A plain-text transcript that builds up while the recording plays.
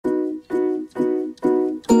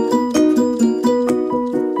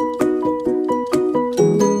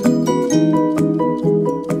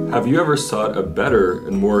you ever sought a better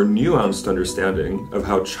and more nuanced understanding of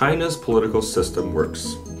how China's political system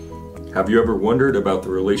works? Have you ever wondered about the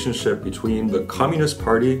relationship between the Communist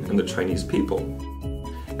Party and the Chinese people?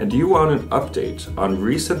 And do you want an update on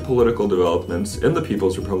recent political developments in the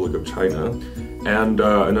People's Republic of China and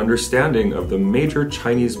an understanding of the major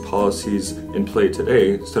Chinese policies in play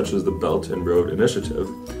today, such as the Belt and Road Initiative?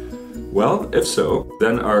 Well, if so,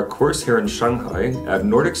 then our course here in Shanghai at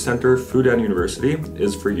Nordic Centre Fudan University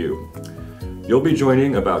is for you. You'll be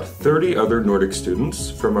joining about 30 other Nordic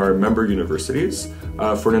students from our member universities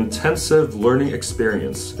for an intensive learning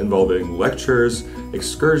experience involving lectures,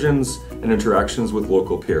 excursions, and interactions with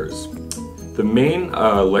local peers. The main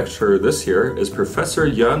lecturer this year is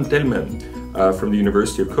Professor Jan Delmen from the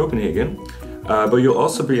University of Copenhagen, but you'll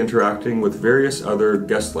also be interacting with various other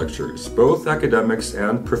guest lecturers, both academics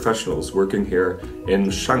and professionals working here in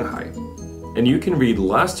Shanghai. And you can read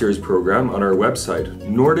last year's program on our website,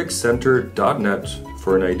 nordiccentre.net,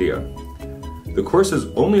 for an idea. The course is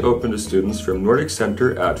only open to students from Nordic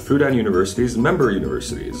Centre at Fudan University's member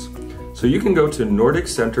universities. So you can go to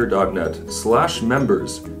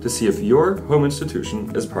nordiccentre.net/members to see if your home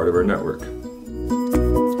institution is part of our network.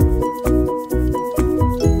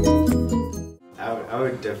 I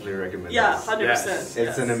would definitely recommend Yeah, this. 100%. Yes.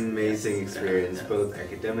 It's an amazing experience, both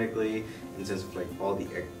academically, in terms of like all the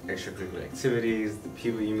extracurricular activities, the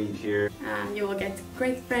people you meet here. You will get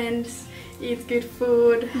great friends, eat good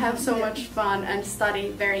food, have so much fun, and study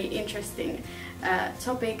very interesting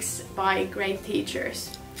topics by great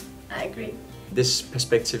teachers. I agree. This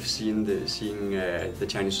perspective, seeing the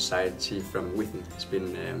Chinese society from within, has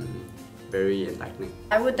been very enlightening.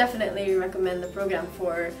 I would definitely recommend the program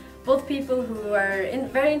for both people who are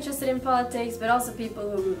very interested in politics, but also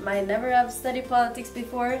people who might never have studied politics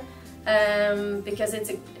before, because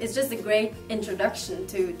it's just a great introduction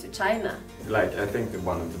to China. Like, I think that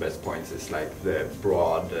one of the best points is like the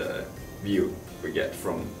broad view we get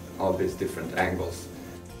from all these different angles.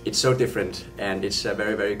 It's so different, and it's a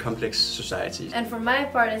very, very complex society. And for my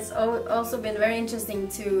part, it's also been very interesting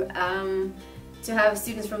to have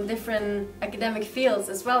students from different academic fields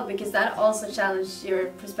as well, because that also challenged your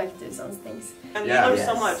perspectives on things. And we learned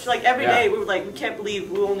so much. Like every day we were like, we can't believe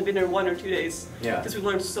we've only been here 1 or 2 days. Yeah. Because we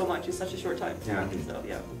learned so much in such a short time. Yeah. So,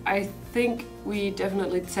 yeah. I think we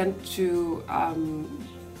definitely tend to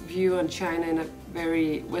view on China in a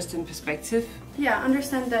very Western perspective. Yeah,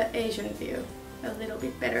 understand the Asian view a little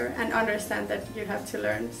bit better and understand that you have to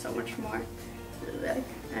learn so much more,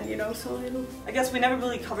 and you know so little. I guess we never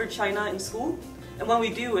really covered China in school, and when we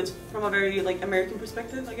do, it's from a very like American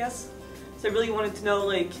perspective, I guess. So I really wanted to know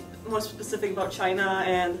like more specific about China,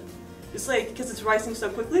 and just like because it's rising so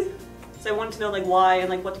quickly, so I wanted to know like why and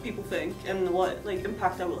like what do people think and what like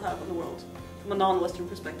impact that will have on the world from a non-Western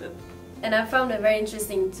perspective. And I found it very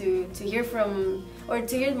interesting to hear from, or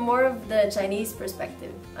to hear more of the Chinese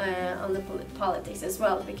perspective on the politics as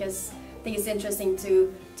well, because I think it's interesting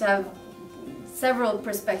to have several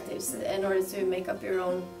perspectives in order to make up your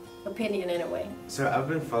own opinion in a way. So I've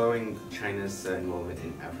been following China's involvement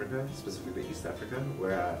in Africa, specifically East Africa,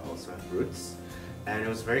 where I also have roots. And it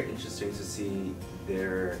was very interesting to see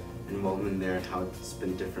their involvement there and how it's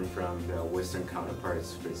been different from the Western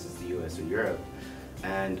counterparts versus the US or Europe,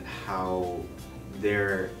 and how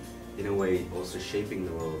they're in a way also shaping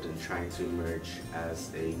the world and trying to emerge as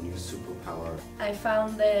a new superpower. I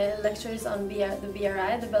found the lectures on the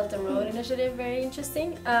BRI, the Belt and Road Initiative, very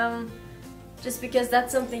interesting. Just because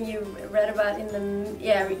that's something you read about in the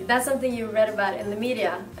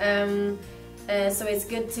media. So it's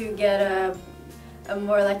good to get a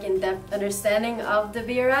more like in-depth understanding of the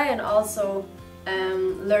BRI, and also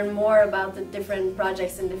learn more about the different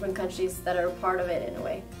projects in different countries that are part of it in a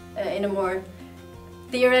way, in a more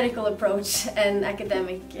theoretical approach and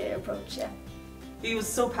academic approach. Yeah. He was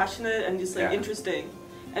so passionate and just like interesting,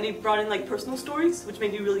 and he brought in like personal stories, which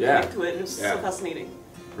made you really connect to it, and it was so fascinating.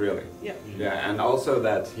 Really. Yeah. Yeah, and also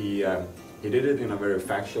that he did it in a very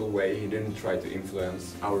factual way. He didn't try to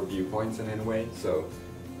influence our viewpoints in any way, so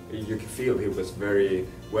you could feel he was very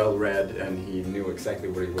well read and he knew exactly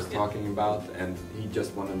what he was talking about, and he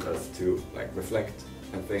just wanted us to like reflect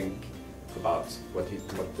and think about what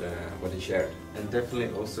he shared. And definitely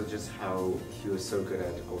also just how he was so good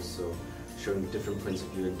at also showing different points of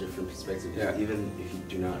view and different perspectives. Yeah. Even if you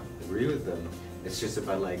do not agree with them, it's just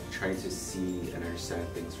about like trying to see and understand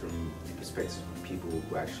things from the perspective of people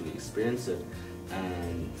who actually experience it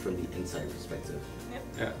and from the inside perspective.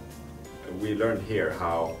 Yeah. We learned here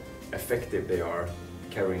how effective they are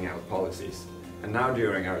carrying out policies. And now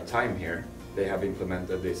during our time here, they have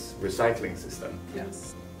implemented this recycling system.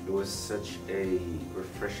 Yes. it was such a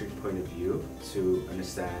refreshing point of view to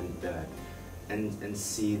understand that and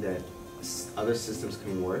see that other systems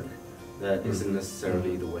can work that isn't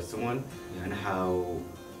necessarily the Western one, and how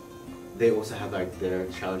they also have like their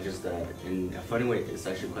challenges that in a funny way it's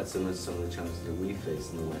actually quite similar to some of the challenges that we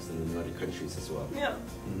face in the West and the Nordic countries as well. Yeah.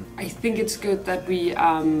 I think it's good that we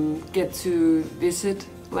get to visit,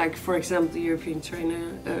 like for example, the European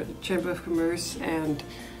Chamber of Commerce and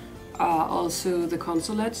also the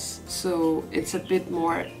consulates, so it's a bit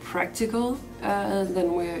more practical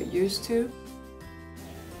than we're used to.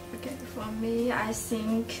 Okay, for me, I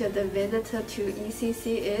think the visit to ECC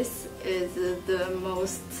is the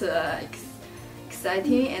most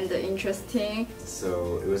exciting and interesting.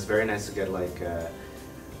 So it was very nice to get like a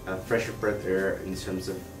fresh breath air in terms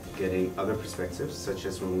of getting other perspectives, such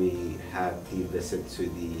as when we had the visit to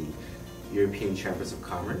the European Chambers of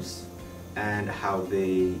Commerce and how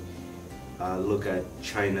they look at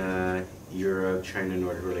China, Europe,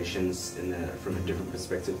 China-Nordic relations from a different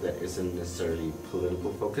perspective that isn't necessarily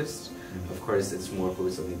political focused. Of course, it's more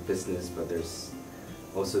focused on the business, but there's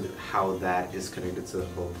also how that is connected to the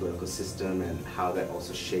whole political system and how that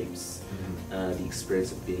also shapes the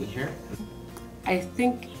experience of being here. I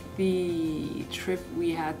think the trip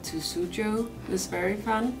we had to Suzhou was very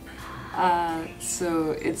fun.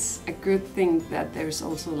 So it's a good thing that there's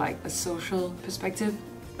also like a social perspective.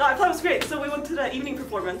 No, I thought it was great. So we went to the evening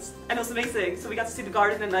performance and it was amazing. So we got to see the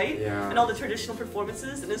garden at night and all the traditional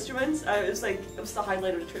performances and instruments. It was the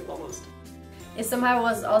highlight of the trip almost. It somehow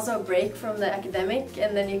was also a break from the academic,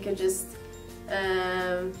 and then you could just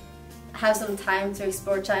have some time to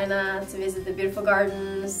explore China, to visit the beautiful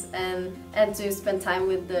gardens, and to spend time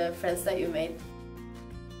with the friends that you made.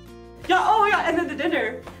 Yeah, oh yeah, and then the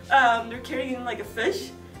dinner, they're carrying like a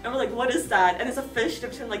fish, and we're like, what is that? And it's a fish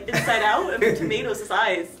that turned like inside out, and tomatoes as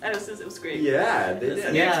eyes, and it was great. Yeah, they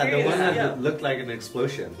did. Yeah, the one that looked like an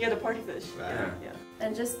explosion. Yeah, the party fish. Wow. Yeah.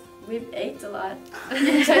 And just, we ate a lot.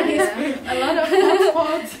 Chinese, a lot of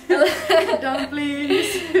hot pot, dumplings.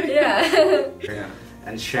 Yeah.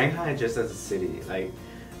 And Shanghai, just as a city, like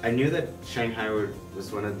I knew that Shanghai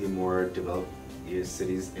was one of the more developed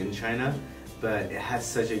cities in China, but it has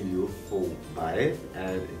such a youthful vibe,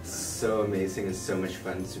 and it's so amazing and so much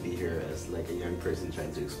fun to be here as like a young person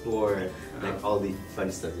trying to explore like all the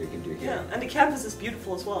fun stuff you can do here. Yeah, and the campus is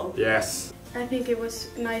beautiful as well. Yes. I think it was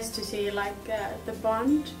nice to see like the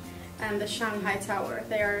Bund and the Shanghai Tower.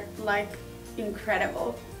 They are like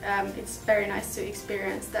incredible. It's very nice to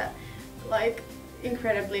experience that like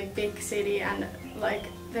incredibly big city, and like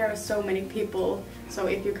there are so many people. So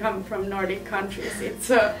if you come from Nordic countries,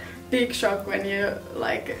 it's a big shock when you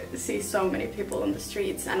like see so many people on the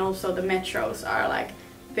streets, and also the metros are like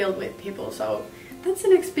filled with people. So that's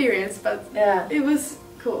an experience, but yeah, it was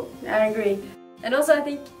cool. I agree. And also I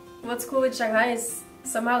think what's cool with Shanghai is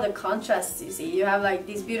somehow the contrasts you see. You have like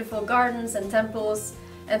these beautiful gardens and temples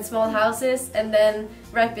and small houses, and then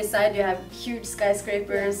right beside you have huge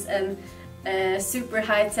skyscrapers and super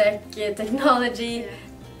high-tech technology.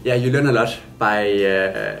 Yeah, you learn a lot by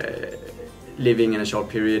living in a short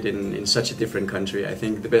period in such a different country. I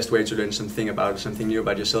think the best way to learn something new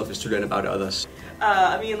about yourself is to learn about others.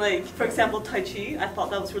 I mean, like, for example, Tai Chi, I thought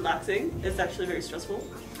that was relaxing. It's actually very stressful.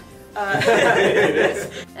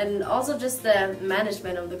 And also just the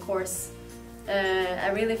management of the course. I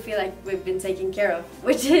really feel like we've been taken care of,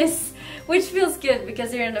 which feels good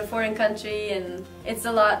because you're in a foreign country and it's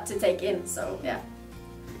a lot to take in, so yeah.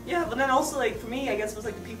 Yeah, but then also like for me, I guess it was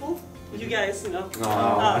like the people. You guys, you know.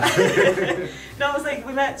 No, it was like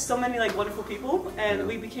we met so many like wonderful people, and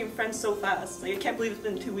we became friends so fast. Like I can't believe it's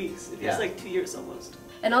been 2 weeks. It feels like 2 years almost.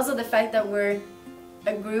 And also the fact that we're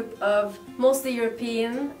a group of mostly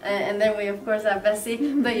European, and then we of course have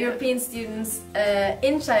Bessie, but European students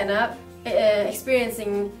in China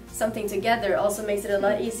experiencing something together also makes it a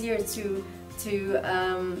lot easier to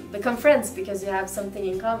become friends, because you have something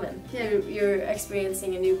in common. Yeah. You're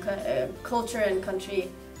experiencing a new culture and country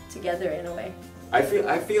together in a way. I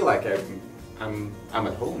feel like I'm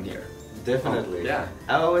at home here. Definitely. Yeah.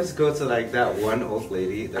 I always go to like that one old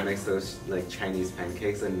lady that makes those like Chinese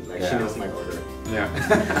pancakes, and like she knows my order.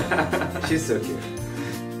 Yeah. She's so cute.